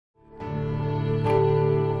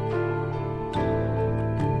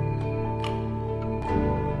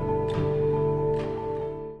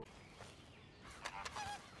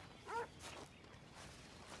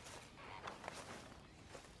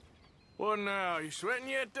What now? You sweating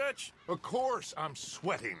yet, Dutch? Of course I'm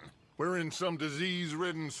sweating. We're in some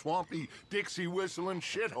disease-ridden, swampy, Dixie-whistling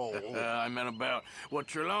shithole. I meant about what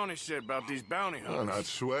Trelawney said about these bounty hunters. Well, not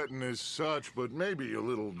sweating as such, but maybe a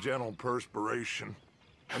little gentle perspiration.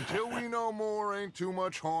 Until we know more, ain't too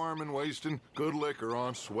much harm in wasting good liquor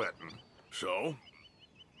on sweating. So?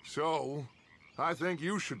 So, I think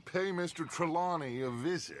you should pay Mr. Trelawney a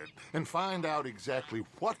visit and find out exactly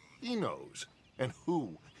what he knows and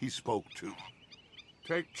who he spoke to.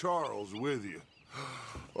 Take Charles with you.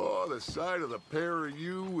 Oh, the sight of the pair of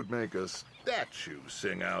you would make a statue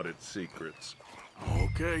sing out its secrets.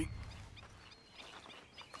 Okay.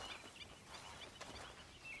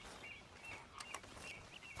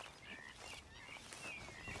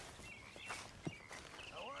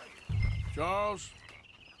 Charles,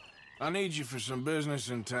 I need you for some business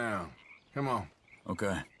in town. Come on.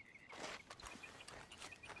 Okay.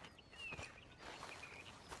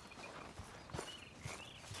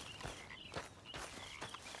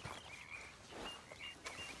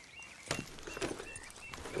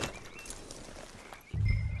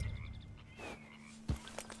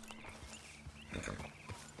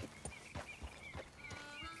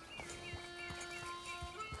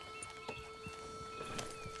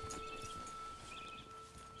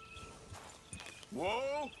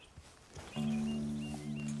 Whoa!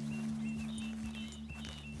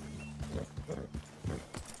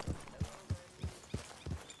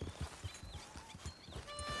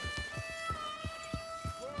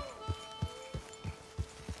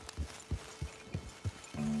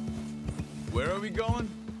 Where are we going?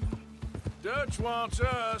 Dutch wants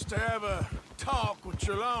us to have a talk with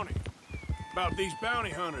Trelawney about these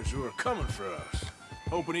bounty hunters who are coming for us.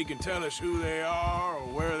 Hoping he can tell us who they are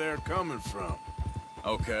or where they're coming from.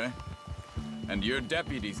 Okay. And you're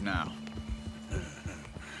deputies now.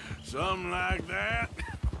 Something like that.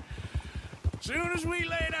 Soon as we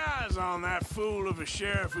laid eyes on that fool of a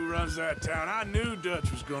sheriff who runs that town, I knew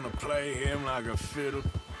Dutch was gonna play him like a fiddle.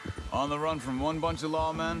 On the run from one bunch of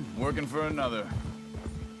lawmen, working for another.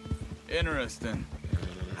 Interesting.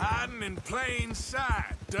 Hiding in plain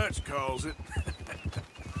sight, Dutch calls it.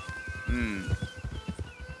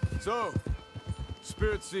 So,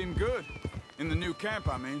 spirits seem good. In the new camp,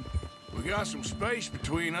 I mean. We got some space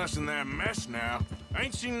between us and that mess now. I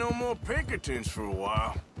ain't seen no more Pinkertons for a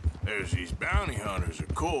while. There's these bounty hunters,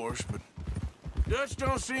 of course, but Dutch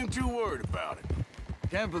don't seem too worried about it.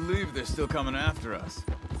 Can't believe they're still coming after us.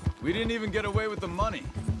 We didn't even get away with the money.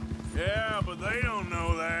 Yeah, but they don't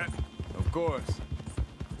know that. Of course.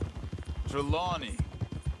 Trelawney.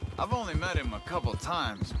 I've only met him a couple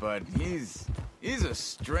times, but he's a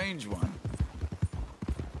strange one.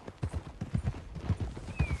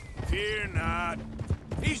 Fear not.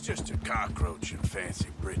 He's just a cockroach in fancy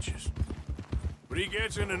breeches. But he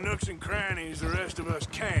gets into nooks and crannies the rest of us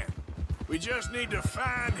can't. We just need to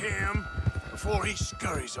find him before he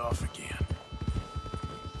scurries off again.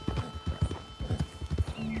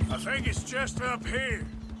 I think it's just up here.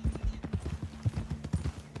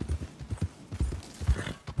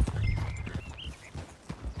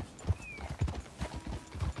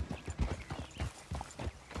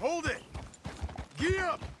 Hold it! Get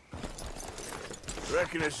up!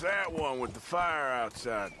 Reckon it's that one with the fire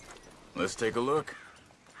outside. Let's take a look.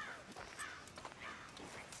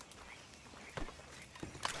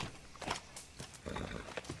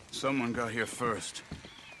 Someone got here first.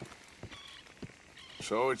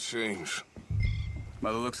 So it seems.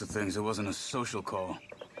 By the looks of things, it wasn't a social call.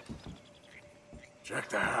 Check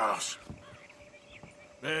the house.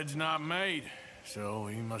 Bed's not made, so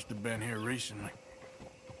he must have been here recently.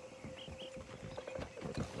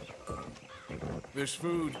 This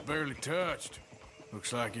food's barely touched.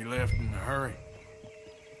 Looks like he left in a hurry.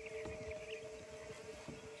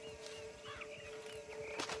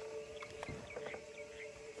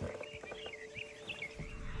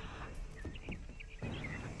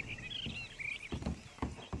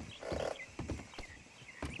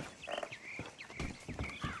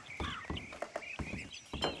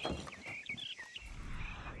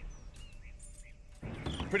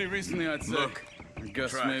 Pretty recently, I'd say. Look, I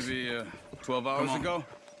guess tracks. maybe 12 hours ago?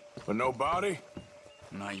 But no body?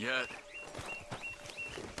 Not yet.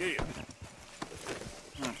 Here.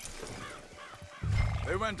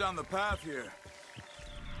 They went down the path here.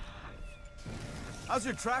 How's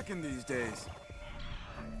your tracking these days?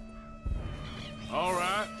 All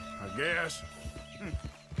right, I guess.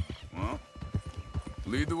 Well,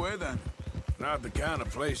 lead the way then. Not the kind of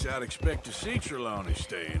place I'd expect to see Trelawney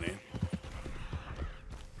staying in.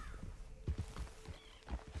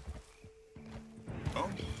 Oh?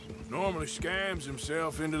 Normally scams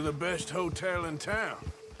himself into the best hotel in town.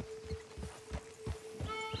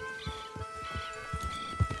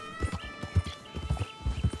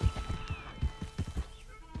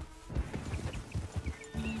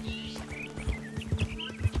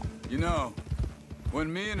 know,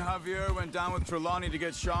 when me and Javier went down with Trelawney to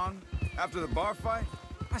get Sean, after the bar fight,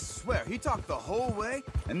 I swear, he talked the whole way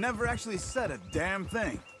and never actually said a damn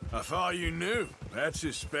thing. I thought you knew. That's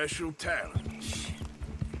his special talent.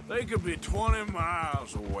 They could be 20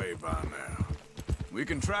 miles away by now. We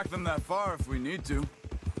can track them that far if we need to.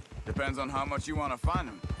 Depends on how much you want to find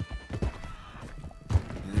them.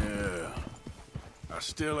 Yeah. I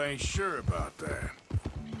still ain't sure about that.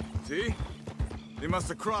 See? They must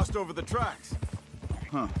have crossed over the tracks.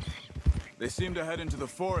 Huh. They seem to head into the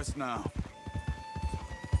forest now.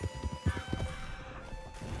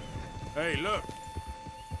 Hey, look.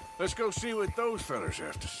 Let's go see what those fellas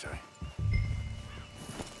have to say.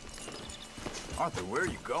 Arthur, where are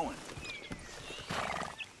you going?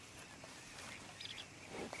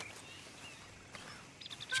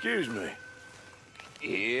 Excuse me.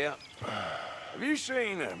 Yeah. Have you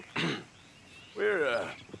seen him?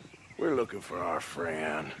 We're looking for our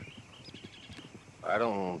friend. I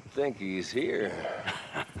don't think he's here.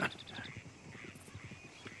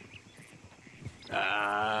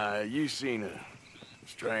 You seen a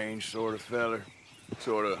strange sort of feller?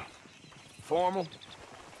 Sort of formal?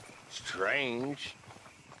 Strange?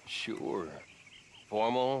 Sure.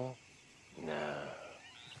 Formal? Nah.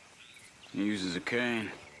 He uses a cane.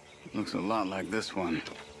 Looks a lot like this one.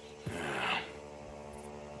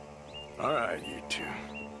 All right, you two.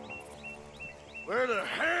 Where the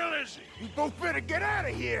hell is he? You both better get out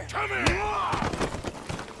of here! Come here!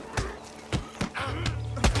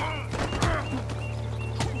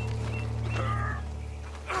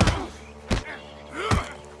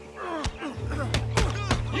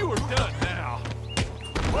 You are done now.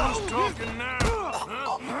 Who's talking now?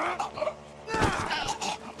 Huh?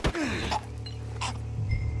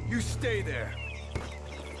 You stay there.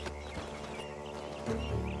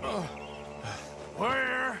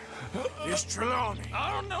 Where is Trelawney?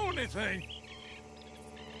 I don't know anything.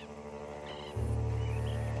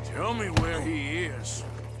 Tell me where he is.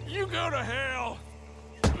 You go to hell.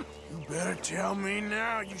 You better tell me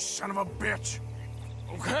now, you son of a bitch.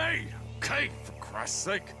 Okay, for Christ's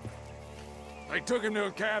sake. They took him to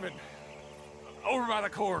a cabin over by the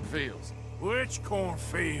cornfields. Which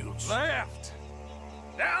cornfields? Left.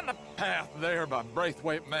 Down the path there by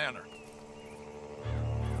Braithwaite Manor.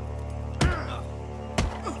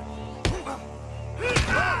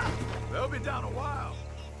 They'll be down a while.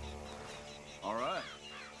 All right.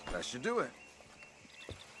 That should do it.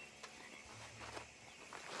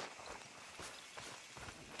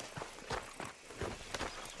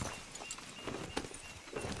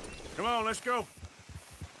 Come on, let's go.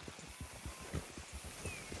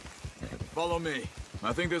 Follow me.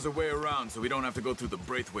 I think there's a way around so we don't have to go through the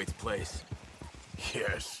Braithwaite's place.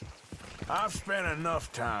 Yes. I've spent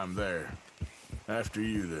enough time there. After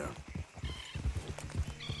you, then.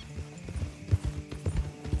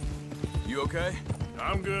 You okay?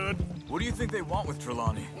 I'm good. What do you think they want with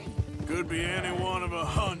Trelawney? Could be any one of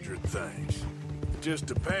 100 things. Just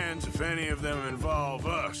depends if any of them involve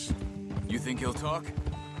us. You think he'll talk?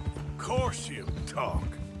 Of course he'll talk.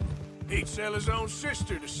 He'd sell his own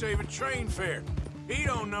sister to save a train fare. He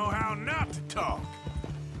don't know how not to talk.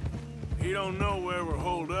 He don't know where we're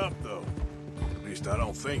holed up, though. At least I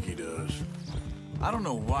don't think he does. I don't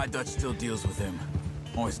know why Dutch still deals with him.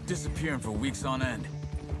 Always disappearing for weeks on end.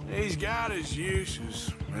 He's got his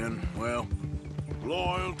uses, and, well,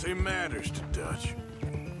 loyalty matters to Dutch.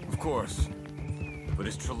 Of course. But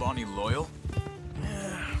is Trelawney loyal?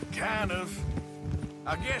 Yeah, kind of.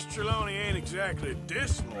 I guess Trelawney ain't exactly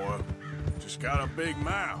disloyal. Just got a big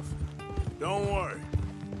mouth. Don't worry.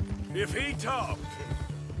 If he talked,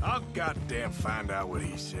 I'll goddamn find out what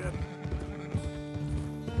he said.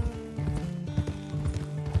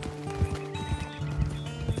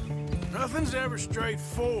 Nothing's ever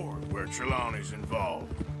straightforward where Trelawney's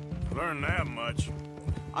involved. Learned that much.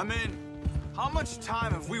 I mean, how much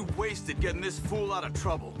time have we wasted getting this fool out of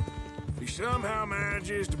trouble? He somehow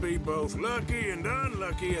manages to be both lucky and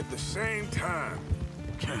unlucky at the same time.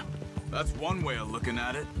 That's one way of looking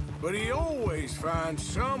at it. But he always finds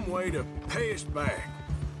some way to pay us back.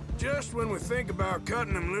 Just when we think about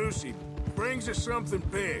cutting him loose, he brings us something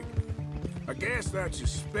big. I guess that's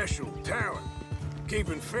his special talent,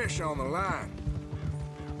 keeping fish on the line.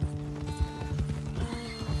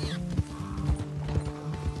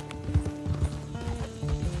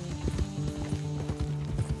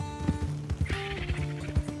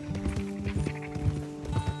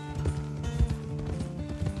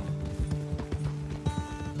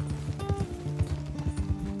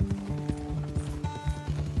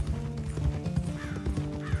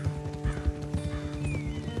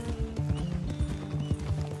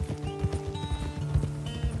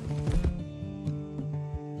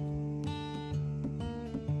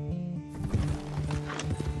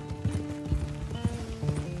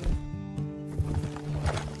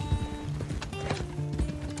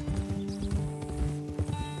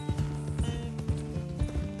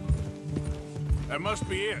 That must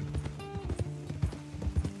be it.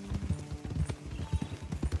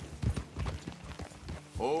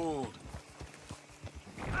 Hold.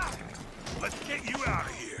 Let's get you out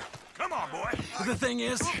of here. Come on, boy. The thing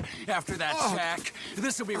is, after that shack,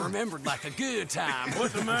 this will be remembered like a good time.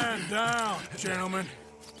 Put the man down, gentlemen.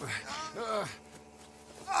 Is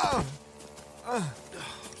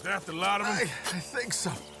that the lot of them? I think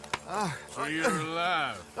so. So you're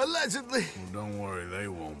alive. Allegedly. Well, don't worry, they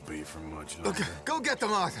won't be for much longer. Okay, go get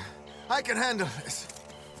them, Arthur. I can handle this.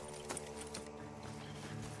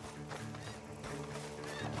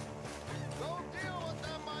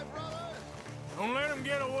 Don't let them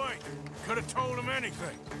get away. Could have told them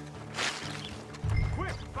anything.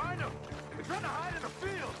 Quick, find them. They're trying to hide in the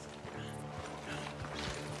fields.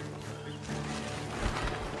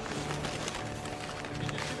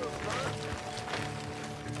 Did you see those birds?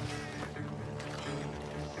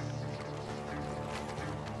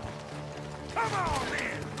 Come on,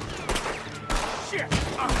 man! Shit!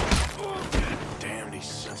 Damn these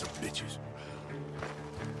sons of bitches.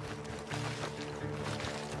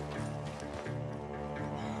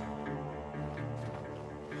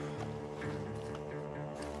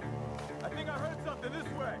 I think I heard something this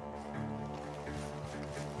way.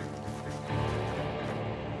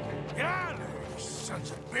 Get out of there, you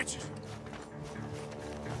sons of bitches!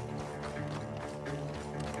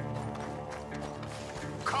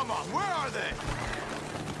 Come on, where are they?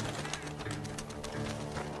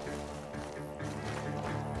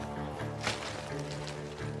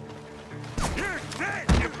 You're dead,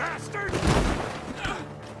 you bastard!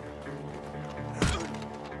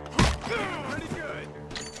 Pretty good.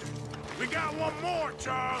 We got one more,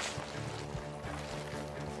 Charles.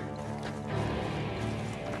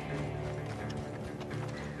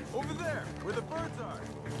 Over there, where the birds are.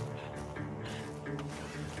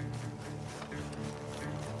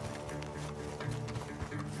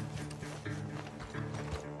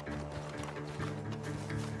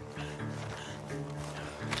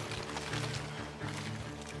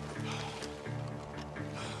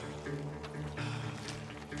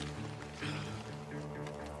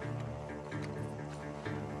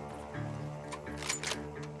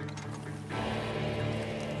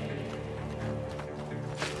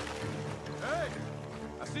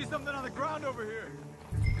 See something on the ground over here.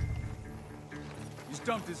 He's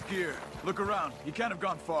dumped his gear. Look around. He can't have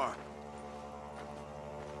gone far.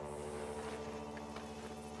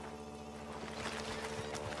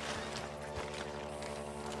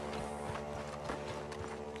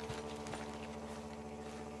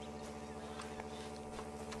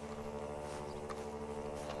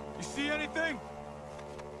 You see anything?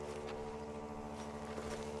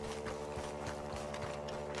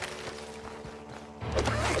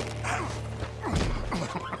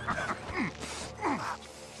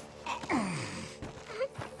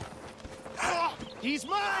 He's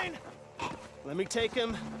mine! Let me take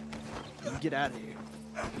him. You get out of here.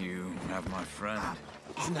 You have my friend.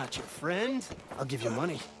 He's not your friend. I'll give you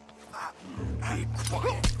money. Be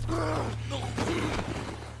quiet.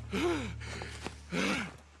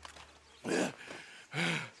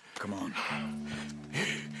 Come on.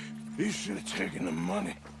 You should have taken the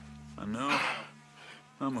money. I know.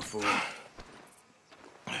 I'm a fool.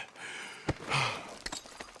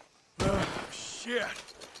 Shit.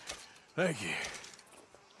 Thank you.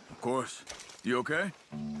 Of course. You okay?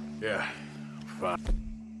 Yeah, fine.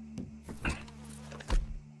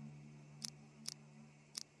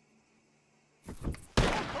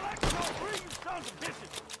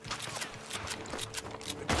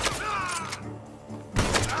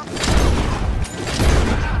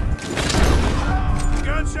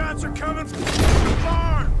 Gunshots are coming from the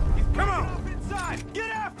barn! Come on! Inside!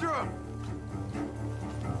 Get after him!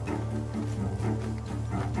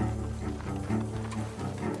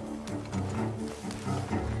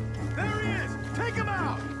 There he is! Take him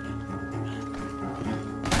out!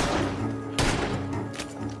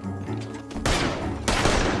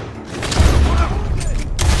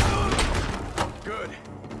 Good.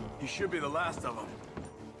 He should be the last of them.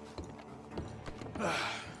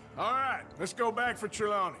 All right, let's go back for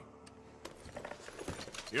Trelawney.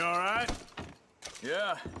 You all right?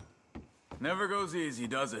 Yeah. Never goes easy,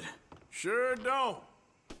 does it? Sure don't.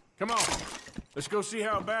 Come on, let's go see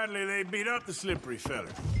how badly they beat up the slippery fella.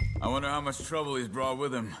 I wonder how much trouble he's brought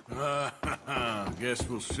with him. Guess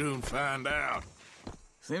we'll soon find out.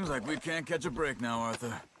 Seems like we can't catch a break now,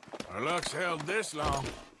 Arthur. Our luck's held this long.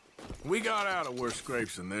 We got out of worse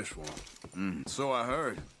scrapes than this one. So I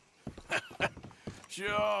heard.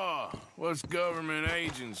 Sure. What's government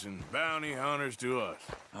agents and bounty hunters to us?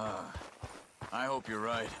 I hope you're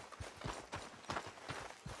right.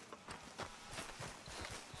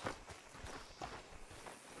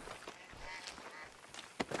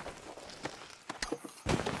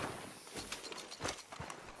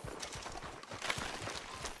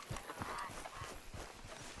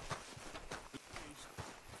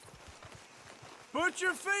 Put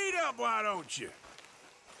your feet up, why don't you?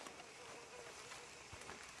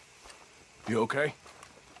 You okay?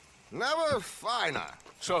 Never finer.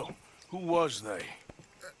 So, who was they?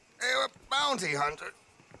 They were bounty hunter.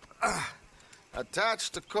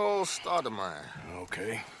 Attached to Cole Stoudemire.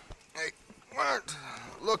 Okay. They weren't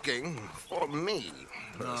looking for me,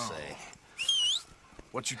 per se.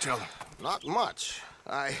 What you tell them? Not much.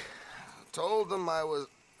 I told them I was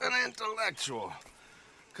an intellectual.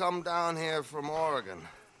 Come down here from Oregon,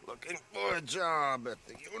 looking for a job at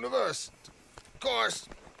the university. Of course,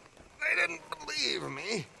 they didn't believe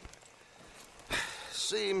me.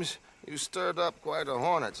 Seems you stirred up quite a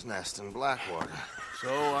hornet's nest in Blackwater. So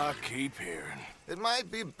I keep hearing. It might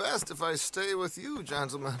be best if I stay with you,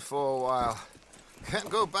 gentlemen, for a while. Can't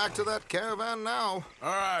go back to that caravan now. All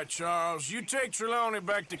right, Charles. You take Trelawney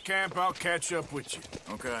back to camp. I'll catch up with you.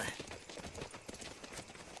 Okay.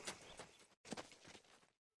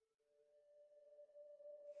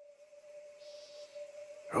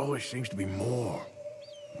 There always seems to be more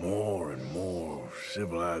and more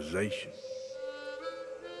civilization.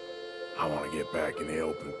 I want to get back in the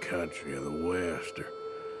open country of the West, or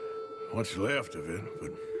what's left of it,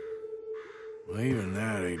 but well, even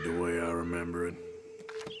that ain't the way I remember it.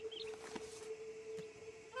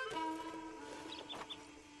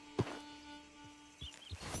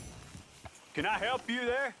 Can I help you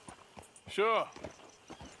there? Sure.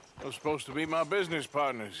 Those supposed to be my business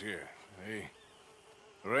partners here. They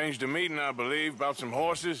arranged a meeting, I believe, about some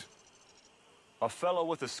horses. A fellow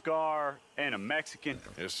with a scar and a Mexican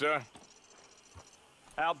Yes, sir.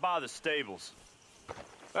 out by the stables.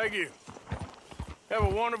 Thank you. Have a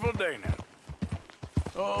wonderful day now.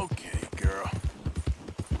 Okay, girl.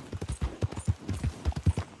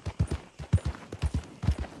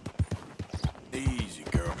 Easy,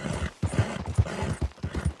 girl.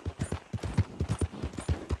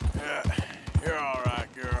 Yeah, you're all right,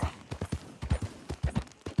 girl.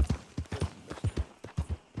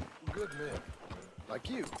 Good men. Like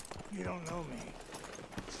you. You don't know me.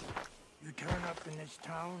 You turn up in this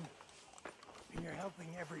town, and you're helping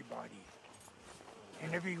everybody.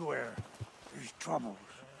 And everywhere, there's troubles.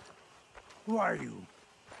 Who are you?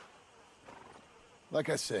 Like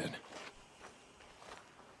I said.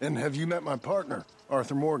 And have you met my partner,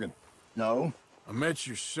 Arthur Morgan? No? I met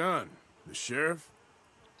your son, the sheriff.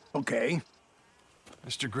 Okay.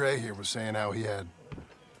 Mr. Gray here was saying how he had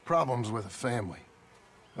problems with a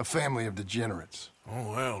family of degenerates.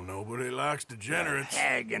 Oh, well, nobody likes degenerates. That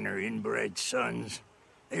hag and her inbred sons.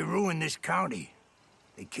 They ruined this county.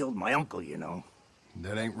 They killed my uncle, you know.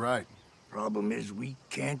 That ain't right. Problem is, we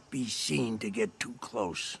can't be seen to get too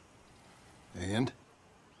close. And?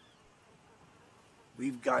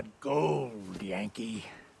 We've got gold, Yankee.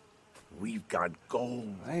 We've got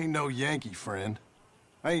gold. I ain't no Yankee, friend.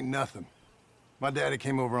 I ain't nothing. My daddy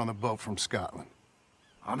came over on the boat from Scotland.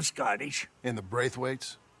 I'm Scottish. And the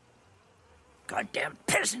Braithwaites? Goddamn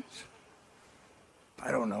peasants.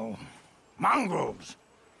 I don't know. Mongrels.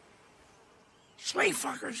 Slave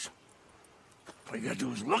fuckers. All you gotta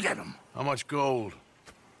do is look at them. How much gold?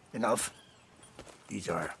 Enough. These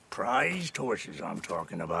are prized horses I'm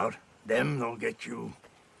talking about. Them, they'll get you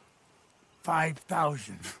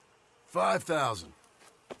 5,000. 5,000.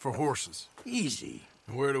 For horses. Easy.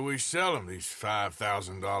 And where do we sell them, these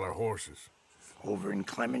 $5,000 horses? Over in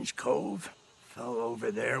Clemens Cove. Fellow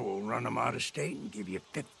over there will run them out of state and give you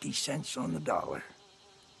 50 cents on the dollar.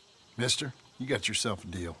 Mister, you got yourself a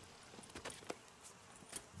deal.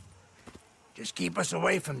 Just keep us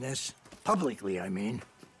away from this. Publicly, I mean.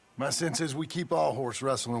 My sense is we keep all horse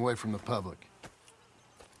wrestling away from the public.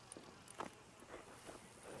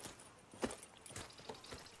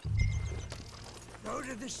 Go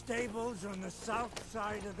to the stables on the south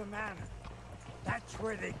side of the manor. That's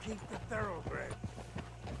where they keep the thoroughbreds.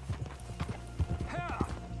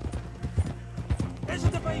 It's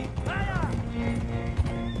the beat!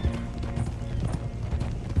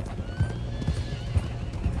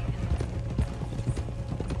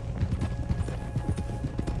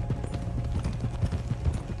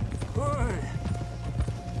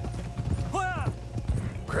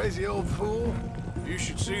 Crazy old fool. You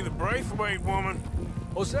should see the Braithwaite woman.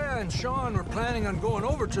 Hosea and Sean were planning on going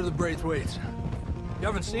over to the Braithwaites. You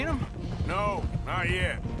haven't seen them? No, not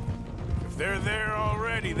yet. If they're there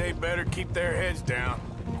already, they better keep their heads down.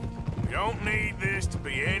 We don't need this to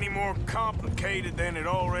be any more complicated than it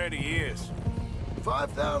already is.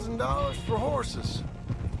 $5,000 for horses.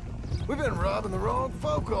 We've been robbing the wrong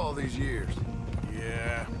folk all these years.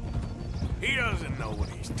 Yeah. He doesn't know what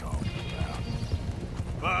he's talking about.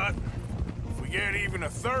 But if we get even a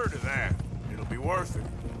third of that, it'll be worth it.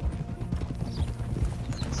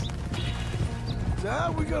 So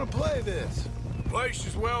how are we gonna play this? The place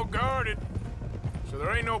is well guarded, so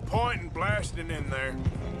there ain't no point in blasting in there.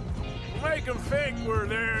 We'll make them think we're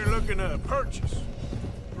there looking to purchase.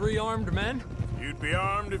 3 armed men? You'd be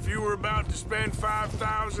armed if you were about to spend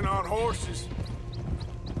 5,000 on horses.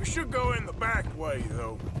 We should go in the back way,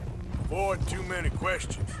 though. Avoid too many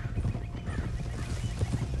questions.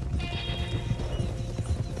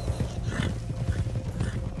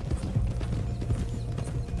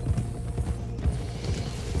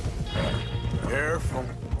 Careful.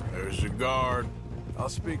 There's a guard. I'll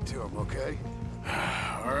speak to him, okay?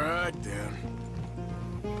 All right, then.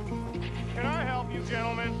 Can I help you,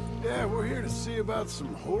 gentlemen? Yeah, we're here to see about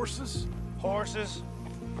some horses. Horses?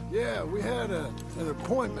 Yeah, we had an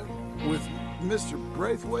appointment with Mr.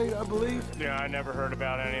 Braithwaite, I believe. Yeah, I never heard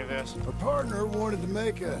about any of this. Our partner wanted to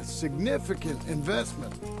make a significant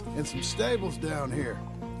investment in some stables down here.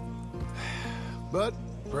 But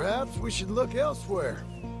perhaps we should look elsewhere.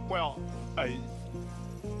 Well,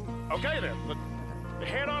 okay then, but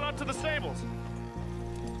head on up to the stables.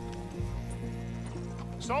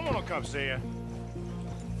 Someone will come see you.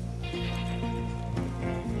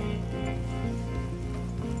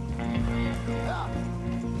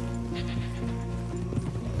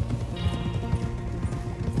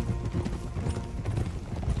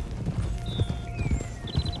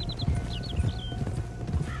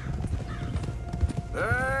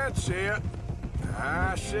 That's it.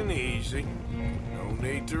 Nice and easy. No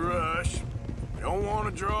need to rush. We don't want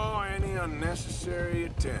to draw any unnecessary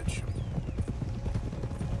attention.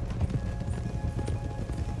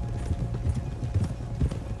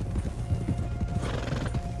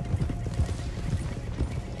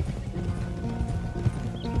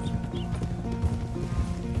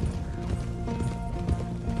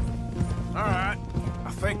 All right.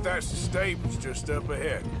 I think that's the stables just up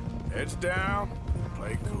ahead. Heads down,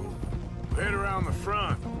 play cool. Head around the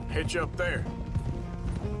front, hitch up there.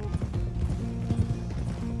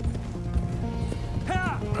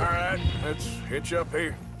 All right, let's hitch up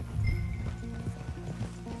here.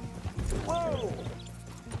 Whoa!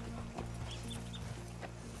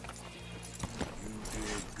 You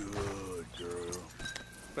did good, girl.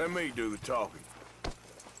 Let me do the talking.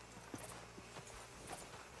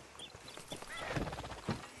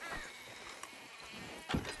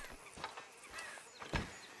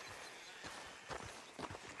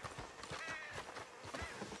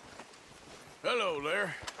 Hello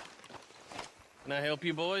there. Can I help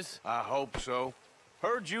you, boys? I hope so.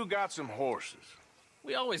 Heard you got some horses.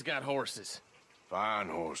 We always got horses. Fine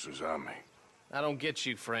horses, I mean. I don't get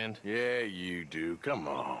you, friend. Yeah, you do. Come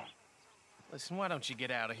on. Listen, why don't you get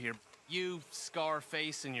out of here? You,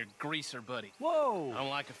 Scarface, and your greaser buddy. Whoa! I don't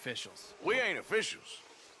like officials. We ain't officials.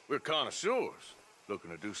 We're connoisseurs,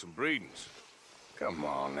 looking to do some breedings. Come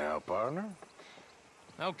on now, partner.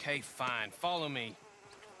 Okay, fine. Follow me.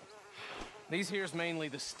 These here's mainly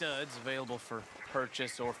the studs available for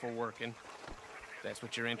purchase or for working. If that's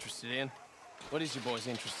what you're interested in. What is you boys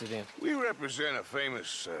interested in? We represent a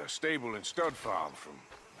famous stable and stud farm from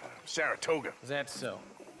Saratoga. Is that so?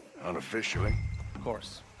 Unofficially. Of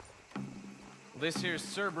course. This here's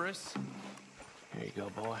Cerberus. Here you go,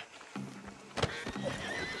 boy.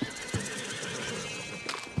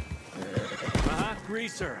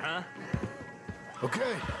 Greaser, huh?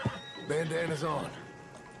 Okay, bandana's on.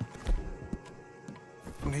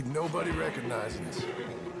 Need nobody recognizing us.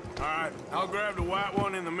 All right, I'll grab the white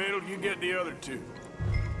one in the middle. You get the other two.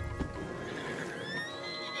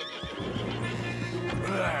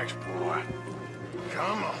 Relax, boy.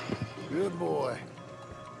 Come on. Good boy.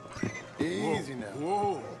 Easy now.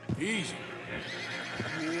 Whoa, easy.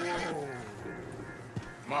 Whoa.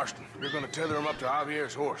 Marston, you're gonna tether him up to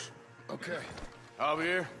Javier's horse. Okay.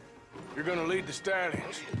 Javier, you're gonna lead the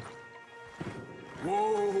stallions.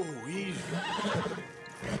 Whoa, easy.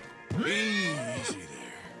 Easy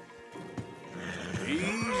there.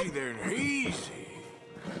 Easy there, easy.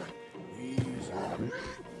 Easy.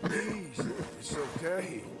 Easy. It's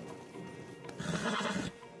okay.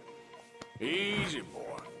 Easy,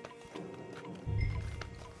 boy.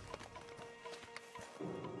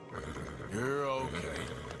 You're okay.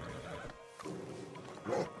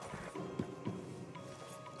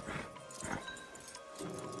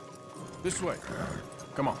 This way.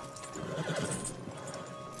 Come on.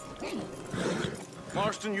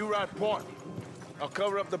 Marston, you ride point. I'll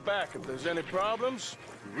cover up the back. If there's any problems,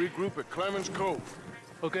 we regroup at Clemens Cove.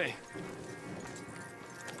 Okay.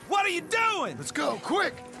 What are you doing? Let's go,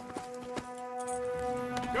 quick!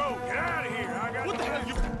 Go, get out of here. I got What the hell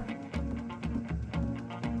you...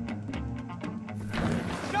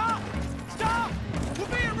 Stop! Stop! We're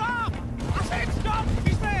being robbed! I said stop!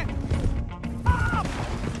 He's there! Ah!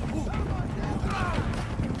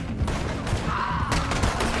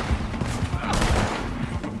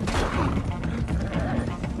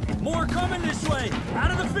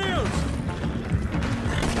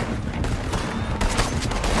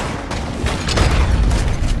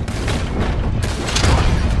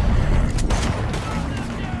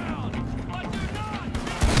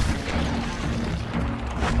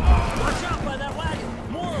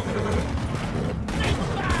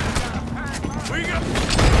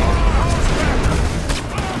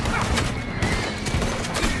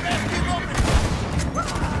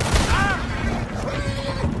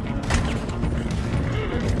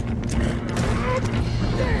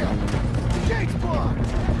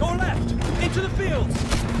 fields!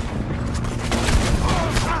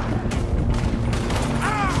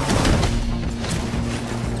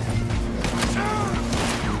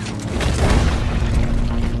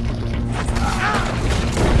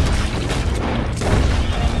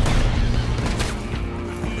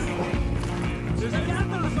 There's a gap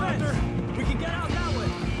in the fence! We can get out that way!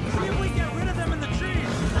 See if we can get rid of them in the trees!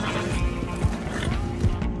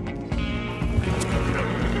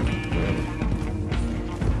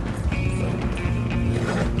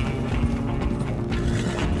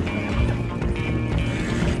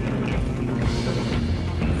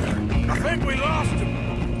 I think we lost him.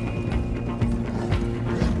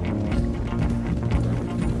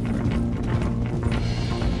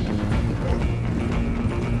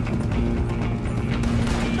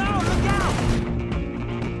 No, look out!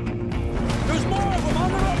 There's more of them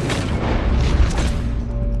on the road!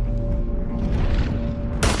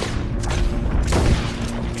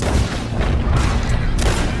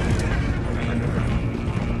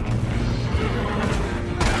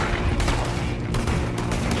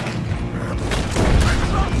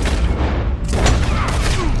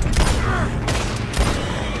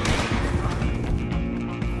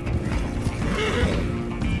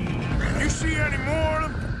 You see any more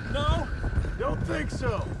of them? No? Don't think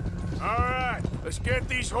so. All right, let's get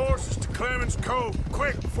these horses to Clemens Cove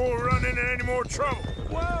quick before we run into any more trouble.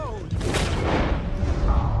 Whoa!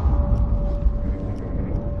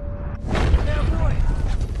 Damn right!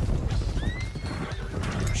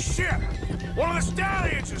 Shit! One of the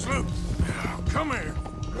stallions is loose. Come here.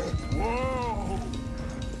 Whoa!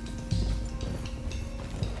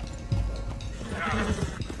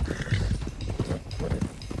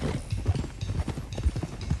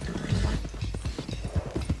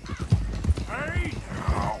 Hey,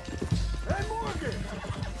 now. Hey, Morgan!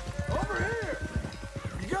 Over here!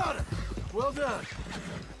 You got him! Well done.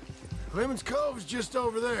 Clemens Cove is just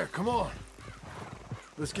over there. Come on.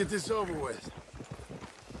 Let's get this over with.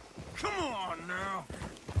 Come on now.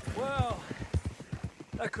 Well,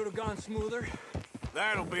 that could have gone smoother.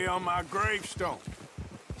 That'll be on my gravestone.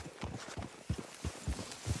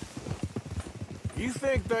 You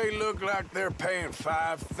think they look like they're paying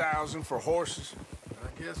 $5,000 for horses? I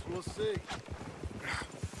guess we'll see.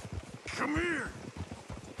 Come here.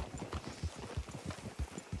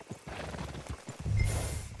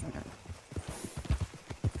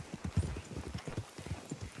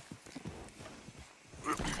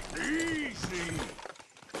 Easy.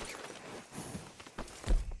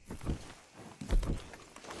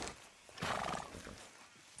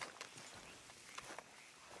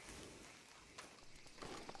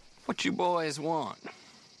 What you boys want?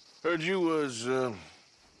 Heard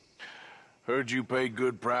you pay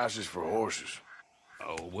good prices for horses.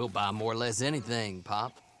 Oh, we'll buy more or less anything,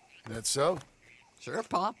 Pop. That so? Sure,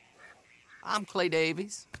 Pop. I'm Clay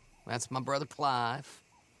Davies. That's my brother Clive.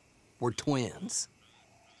 We're twins.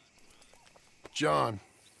 John,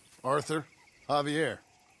 Arthur, Javier.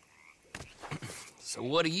 So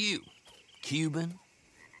what are you? Cuban?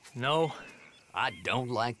 No. I don't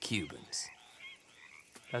like Cubans.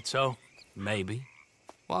 That's so? Maybe.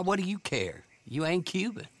 Why, what do you care? You ain't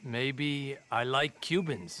Cuban. Maybe I like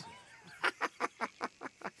Cubans.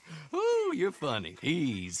 Ooh, you're funny.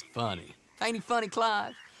 He's funny. Ain't he funny,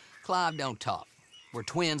 Clive? Clive don't talk. We're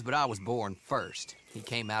twins, but I was born first. He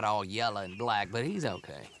came out all yellow and black, but he's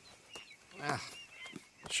okay.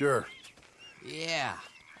 Sure. Yeah,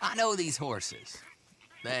 I know these horses.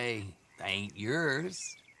 They ain't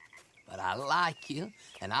yours, but I like you,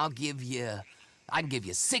 and I can give you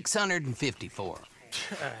 $650 for them.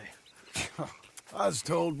 I was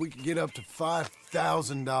told we could get up to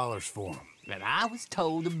 $5,000 for them. And I was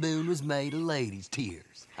told the moon was made of ladies'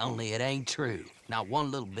 tears. Only it ain't true. Not one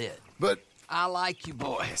little bit. But I like you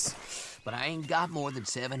boys, but I ain't got more than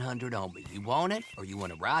 $700 on me. You want it, or you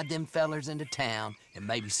want to ride them fellers into town, and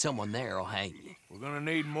maybe someone there will hang you? We're gonna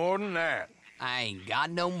need more than that. I ain't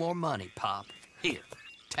got no more money, Pop. Here,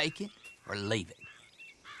 take it or leave it.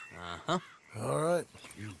 Uh-huh. All right.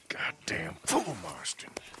 You goddamn fool,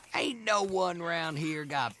 Marston. Ain't no one around here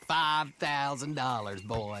got $5,000,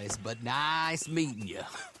 boys, but nice meeting you.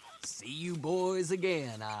 See you boys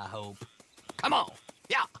again, I hope. Come on,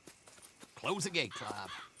 yeah. Close the gate,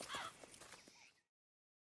 Clive.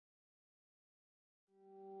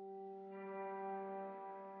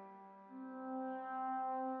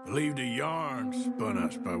 Believed a yarn spun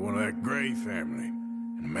us by one of that Gray family,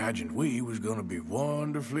 and imagined we was gonna be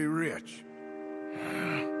wonderfully rich.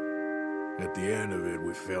 At the end of it,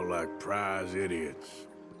 we felt like prize idiots.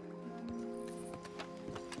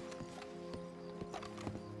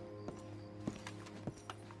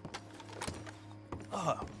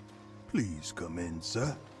 Please come in,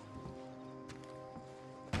 sir.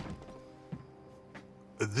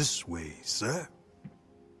 This way, sir.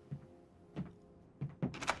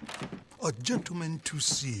 A gentleman to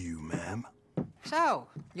see you, ma'am. So,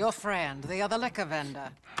 your friend, the other liquor vendor.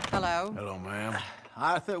 Hello. Hello, ma'am.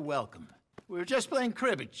 Arthur, welcome. We were just playing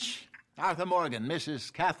cribbage. Arthur Morgan,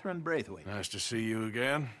 Mrs. Catherine Braithwaite. Nice to see you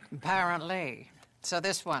again. Apparently. So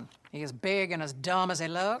this one, he is big and as dumb as he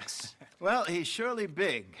looks? Well, he's surely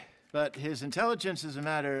big, but his intelligence is a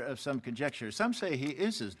matter of some conjecture. Some say he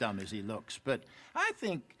is as dumb as he looks, but I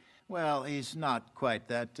think, well, he's not quite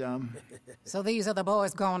that dumb. So these are the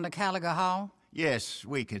boys going to Caliga Hall? Yes,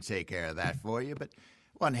 we can take care of that for you, but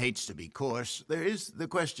one hates to be coarse. There is the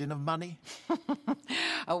question of money.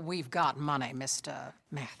 Oh, we've got money, Mr.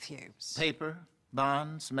 Matthews. Paper,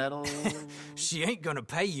 bonds, metal. She ain't gonna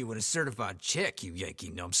pay you with a certified check, you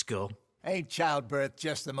Yankee numbskull. Ain't childbirth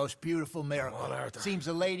just the most beautiful miracle? Well, seems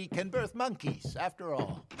a lady can birth monkeys, after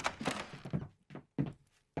all.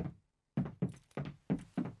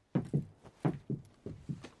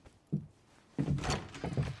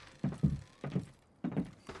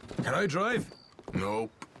 Can I drive?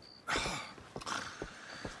 Nope.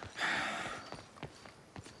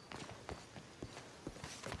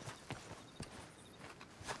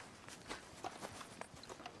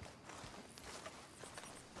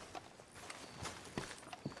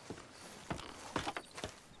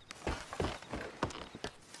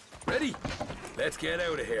 Ready? Let's get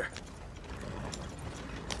out of here.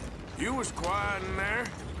 You was quiet in there?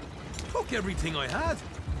 Took everything I had.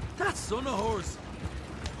 That son of hers.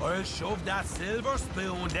 I'll shove that silver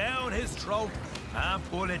spoon down his throat and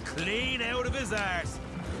pull it clean out of his arse.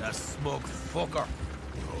 The smug fucker.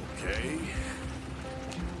 Okay.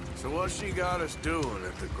 So what's she got us doing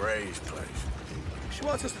at the Gray's place? She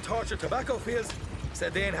wants us to torture tobacco fields.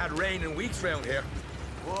 Said they ain't had rain in weeks round here.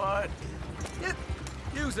 What? Yep,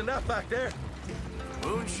 using that back there.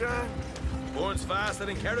 Moonshine? Burns faster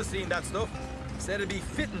than kerosene, that stuff. Said it'd be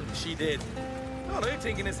fitting, she did. All I'm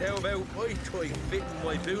thinking is how about I try fitting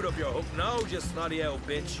my boot up your hook now, you snotty old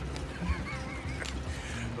bitch.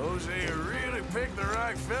 Hosea really picked the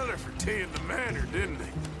right fella for teeing the manor, didn't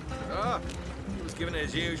he? Ah, he was giving it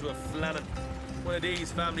his usual flannin'. One of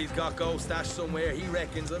these families got gold stashed somewhere, he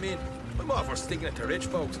reckons. I mean, I'm all for sticking it to rich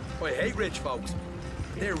folks. I hate rich folks.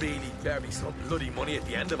 There really better be some bloody money at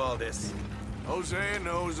the end of all this. Hosea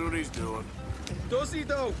knows what he's doing. Does he,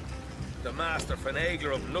 though? The master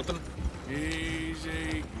finagler of nothing.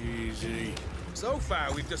 Easy, easy. So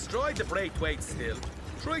far, we've destroyed the Braithwaite still,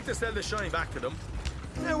 tried to sell the shine back to them.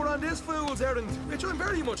 Now we're on this fool's errand, which I'm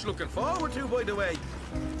very much looking forward to, by the way.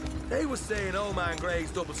 They was saying old man Gray's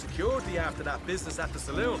double security after that business at the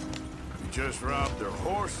saloon. You just robbed their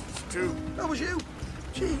horses, too. That was you?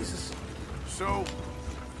 Jesus. So,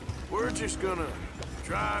 we're just gonna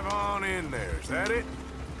drive on in there, is that it?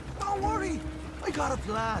 Don't worry, I got a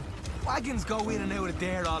plan. Wagons go in and out of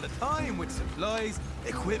there all the time with supplies,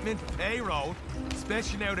 equipment, payroll.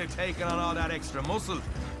 Especially now they're taking on all that extra muscle.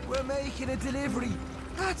 We're making a delivery,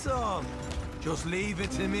 that's all. Just leave it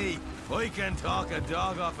to me. I can talk a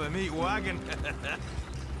dog off a meat wagon.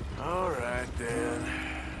 All right, then.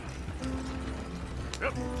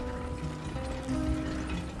 Yep.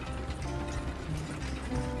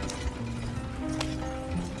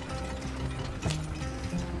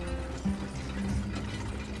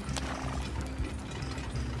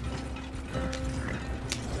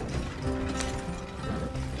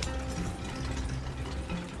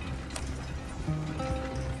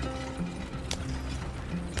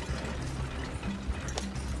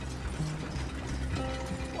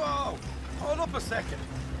 Up a second.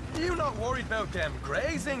 You not worried about them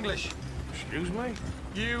Greys, English? Excuse me?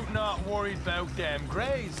 You not worried about them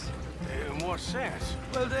Greys? In what sense?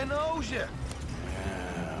 Well, they knows you.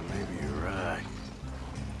 Yeah, maybe you're right.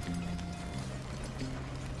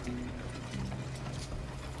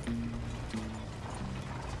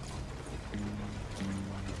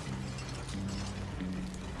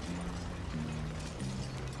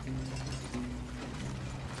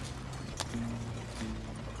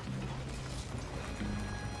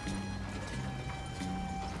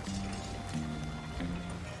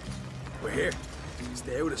 We're here.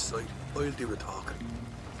 Stay out of sight. I'll do the talking.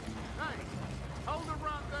 Hey, hold it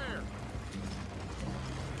right there.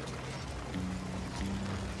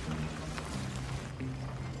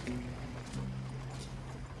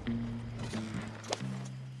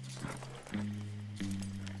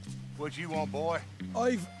 What you want, boy?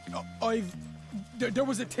 There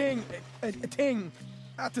was a thing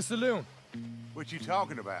at the saloon. What you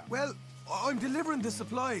talking about? Well, I'm delivering the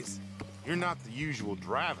supplies. You're not the usual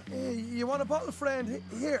driver. You want a bottle, friend?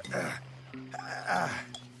 Here.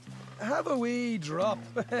 Have a wee drop.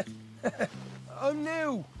 I'm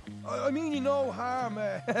new. I mean you no harm.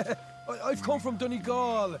 I've come from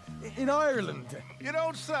Donegal, in Ireland. You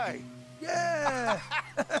don't say. Yeah.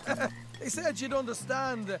 They said you'd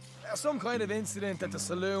understand. Some kind of incident at the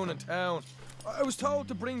saloon in town. I was told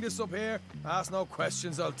to bring this up here. Ask no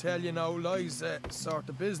questions, I'll tell you no lies, sort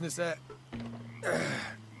of business.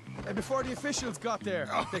 Before the officials got there,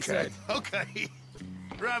 they said. Okay.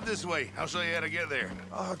 Drive this way. I'll show you how to get there.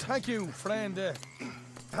 Oh, thank you, friend.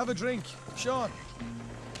 Have a drink. Sean.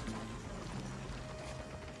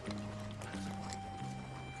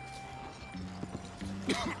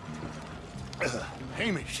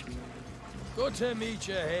 Hamish. Good to meet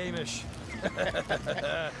you, Hamish.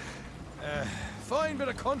 Fine bit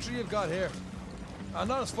of country you've got here.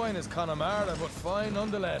 Not as fine as Connemara, but fine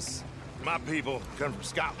nonetheless. My people come from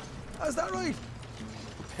Scotland. Is that right?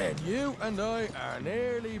 And you and I are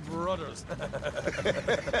nearly brothers.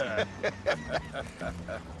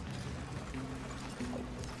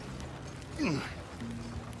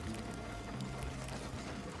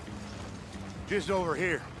 Just over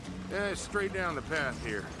here. Straight down the path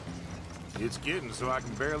here. It's getting so I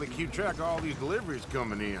can barely keep track of all these deliveries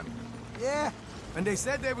coming in. Yeah, and they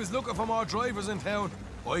said they was looking for more drivers in town.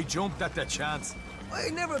 I jumped at the chance. I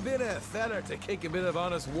never been a feller to kick a bit of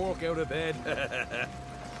honest work out of bed.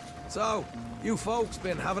 So, you folks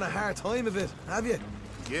been having a hard time of it, have you?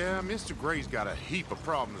 Yeah, Mr. Gray's got a heap of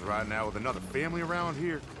problems right now with another family around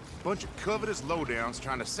here. Bunch of covetous lowdowns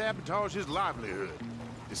trying to sabotage his livelihood.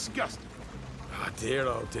 Disgusting. Oh dear,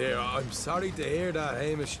 I'm sorry to hear that,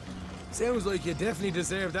 Hamish. Sounds like you definitely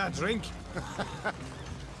deserve that drink.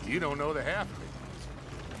 You don't know the half of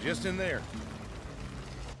it. Just in there.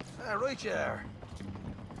 Right you are.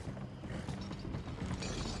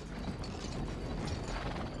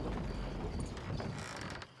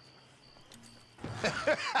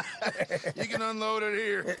 You can unload it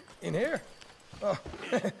here. In here? Oh,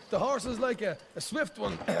 the horse is like a swift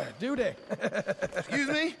one, do they? Excuse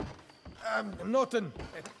me? Nothing.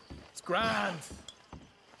 It's grand.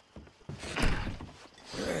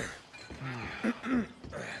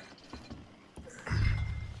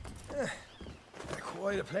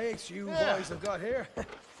 Quite a place you boys have got here.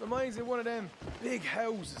 Reminds me of one of them big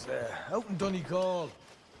houses out in Donegal.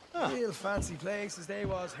 Real fancy places they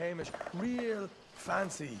was, Hamish. Real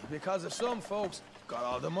fancy. Because if some folks got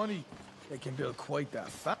all the money, they can build quite that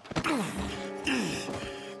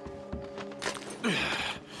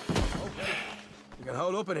Okay. You can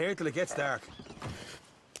hold up in here till it gets dark.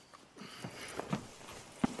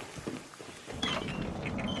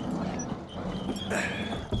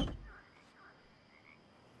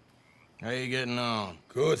 How you getting on?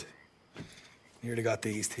 Good. Nearly got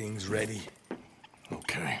these things ready.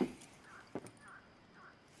 Okay.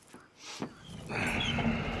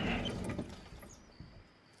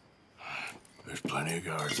 There's plenty of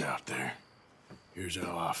guards out there. Here's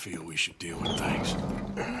how I feel we should deal with things.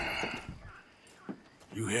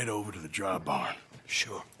 You head over to the dry barn.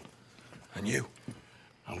 Sure. And you?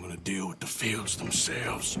 I'm gonna deal with the fields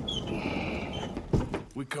themselves.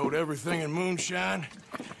 We coat everything in moonshine,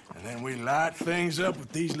 and then we light things up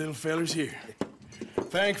with these little fellers here.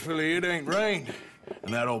 Thankfully, it ain't rained,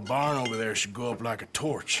 and that old barn over there should go up like a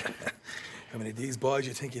torch. How many of these boys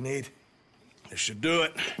you think you need? This should do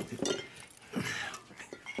it.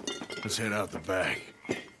 Let's head out the back.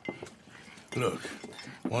 Look,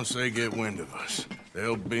 once they get wind of us,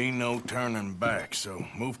 there'll be no turning back, so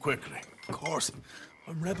move quickly. Of course.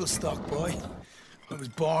 I'm rebel stock, boy. I was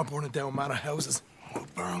born burning down manor houses. We'll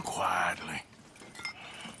burn quietly.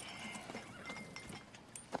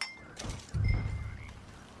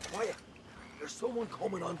 Quiet. There's someone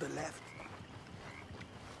coming on the left.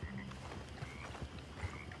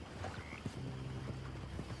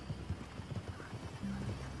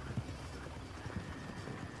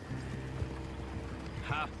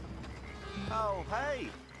 Oh, hey.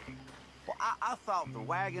 Well, I thought the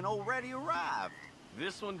wagon already arrived.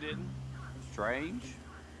 This one didn't. Strange.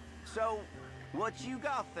 So, what you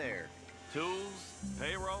got there? Tools,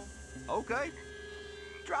 payroll. Okay.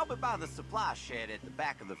 Drop it by the supply shed at the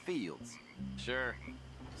back of the fields. Sure.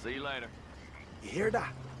 See you later. You hear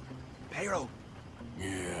that? Payroll.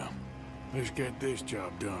 Yeah. Let's get this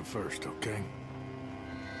job done first, okay?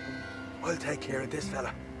 I'll take care of this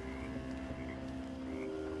fella.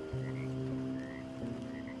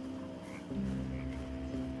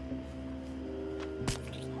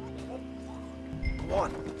 Come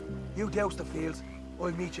on. You douse the fields.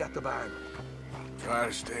 I'll meet you at the barn. Try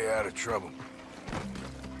to stay out of trouble.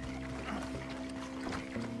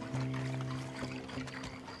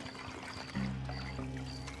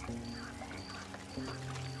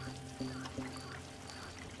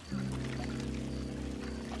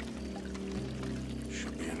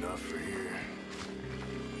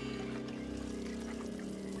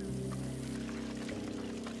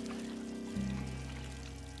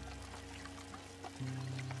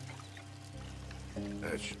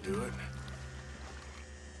 That should do it.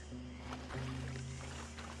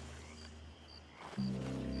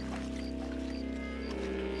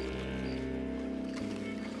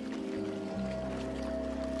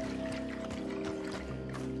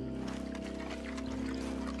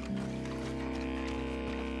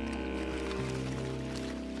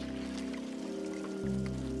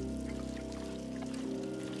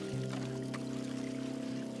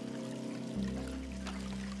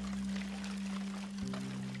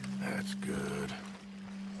 That's good.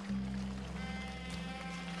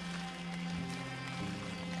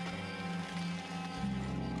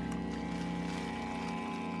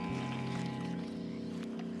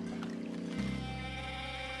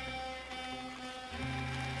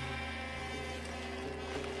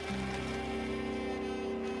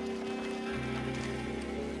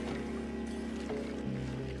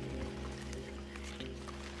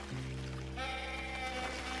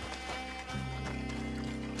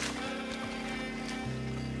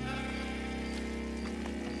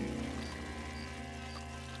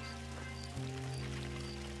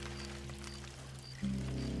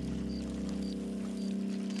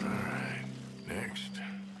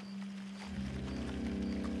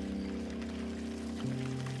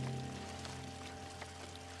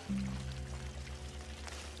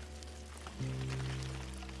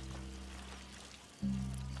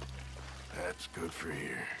 That's good for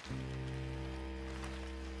here.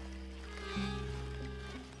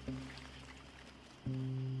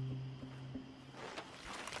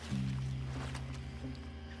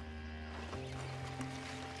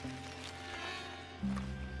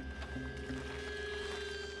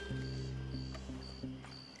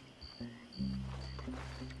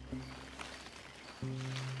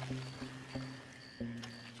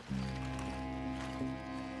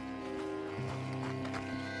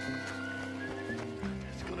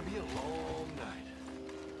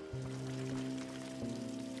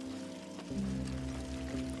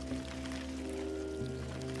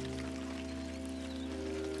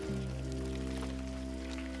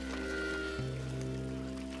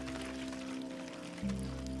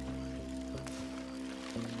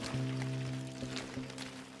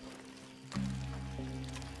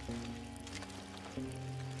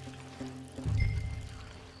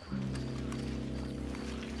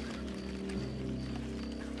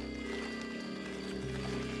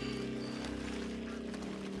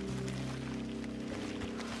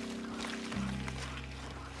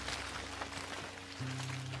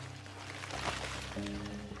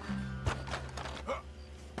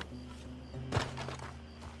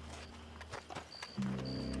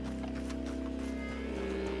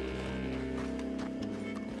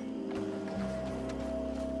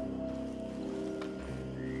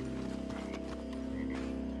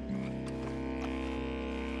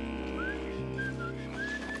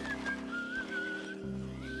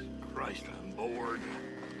 Christ, I'm bored.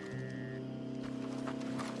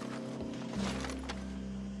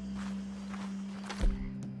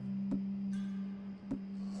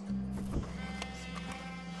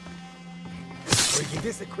 We give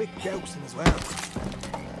this a quick dousing as well.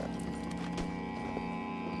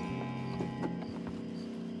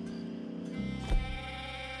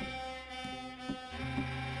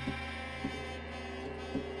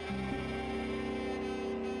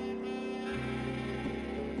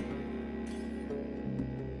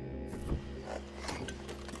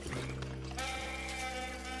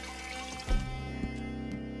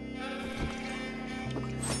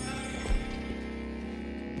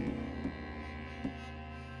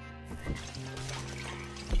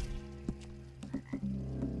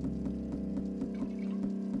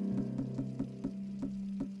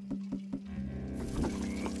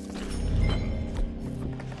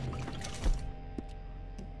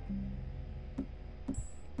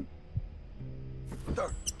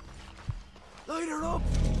 Light her up!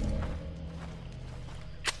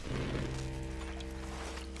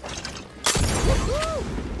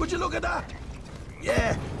 Would you look at that?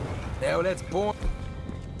 Yeah. Now let's burn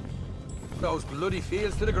those bloody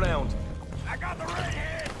fields to the ground. I got the right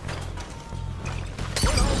hand!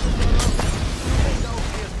 Ain't no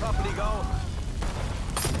fields properly going.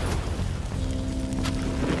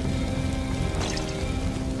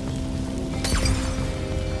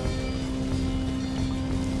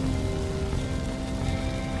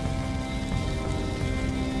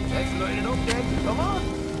 Let's light it up then. Come on.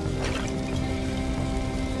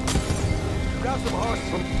 Grab some horses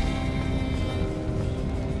from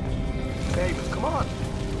tables. Come on.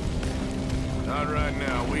 Not right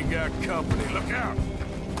now. We got company. Look out!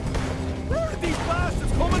 Where are these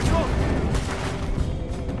bastards coming from?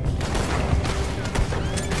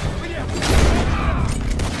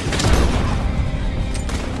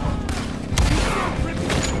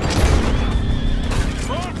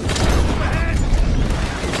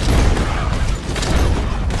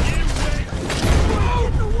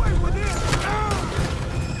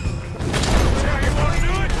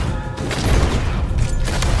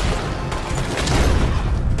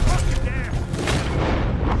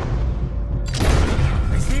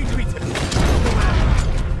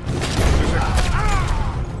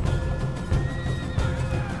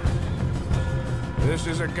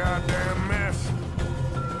 a goddamn mess.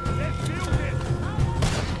 Let's build it.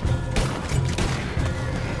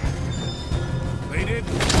 They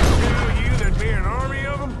didn't tell you there'd be an army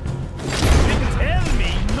of them? Didn't tell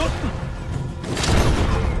me nothing.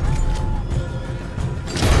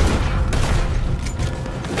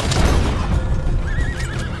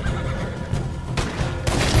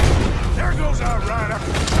 There goes our rider.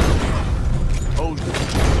 Oh,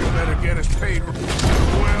 you better get us paid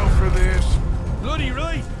well for this. Bloody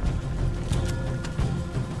right.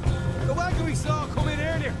 The wagon we saw come in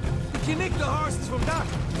earlier. You nick the horses from that.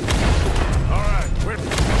 All right, we're...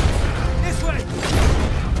 This way.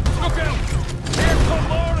 Look out. There come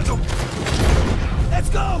more of them. Let's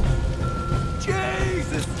go.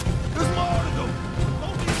 Jesus. There's more of them.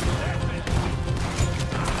 Don't be dead, man.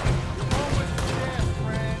 Always dead,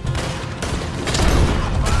 friend.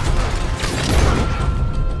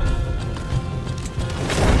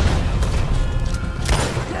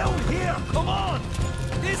 Down here. Come on.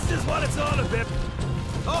 This is what it's all about.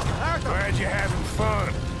 Oh, Arthur. Glad you're having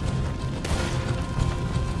fun.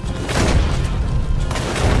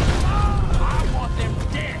 I want them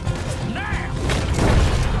dead. Now.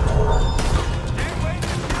 They're waiting to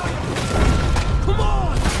kill you. Come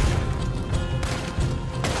on.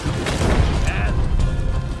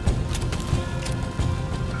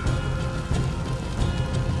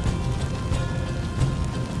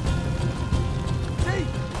 See,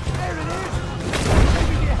 there it is.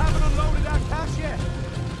 Maybe they haven't unloaded that cash yet.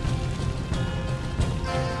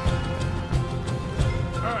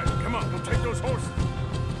 All right, come on, we'll take those horses.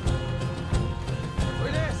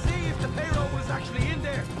 We're there. See if the payroll was actually in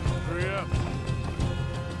there. Hurry up.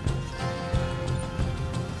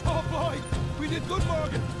 Oh boy, we did good,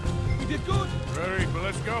 Morgan. We did good. Ready, but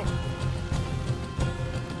let's go.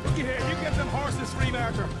 Looky here, you get them horses free,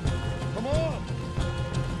 Arthur. Come on.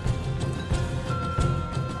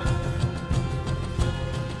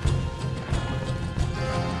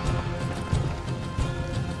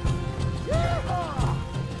 Yeehaw!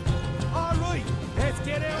 All right, let's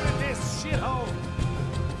get out of this shithole.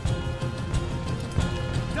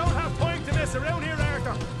 Don't have time to mess around here,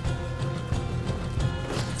 Arthur.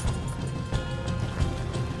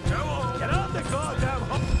 Come on. Get on the goddamn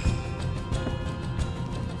hop.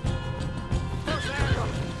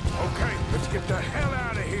 Okay, let's get the hell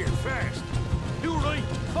out of here, fast. You right,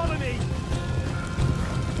 follow me.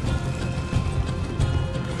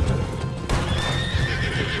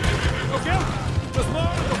 Look out! There's more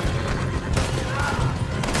of them!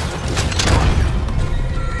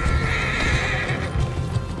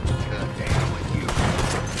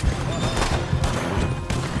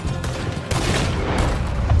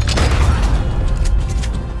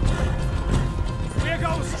 We're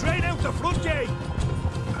going straight out the front gate!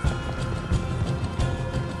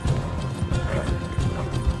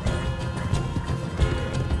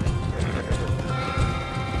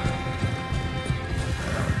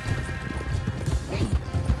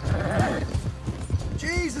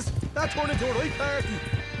 Jesus, that turned into a right party.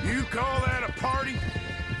 You call that a party?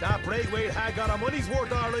 That Braithwaite had got our money's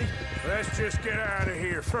worth, all right. Let's just get out of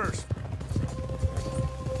here first.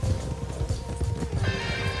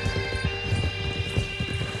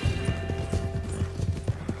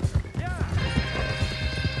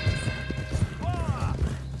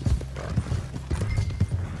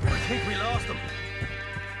 I think we lost them.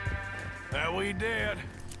 That we did.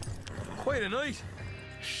 Quite a night.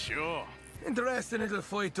 Sure. Interesting little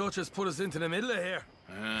fight Dutch has put us into the middle of here.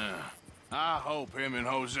 I hope him and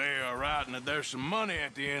Hosea are right and that there's some money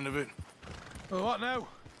at the end of it. Well, what now?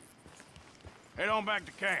 Head on back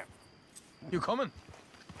to camp. You coming?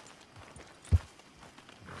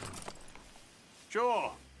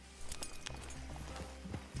 Sure.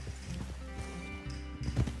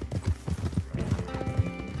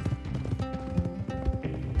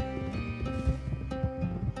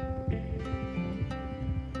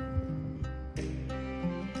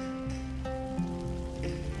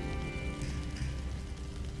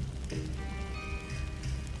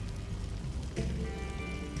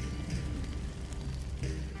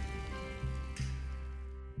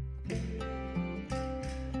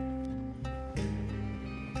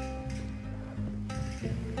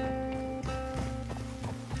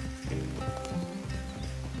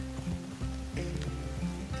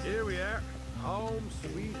 Here we are. Home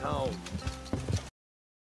sweet home.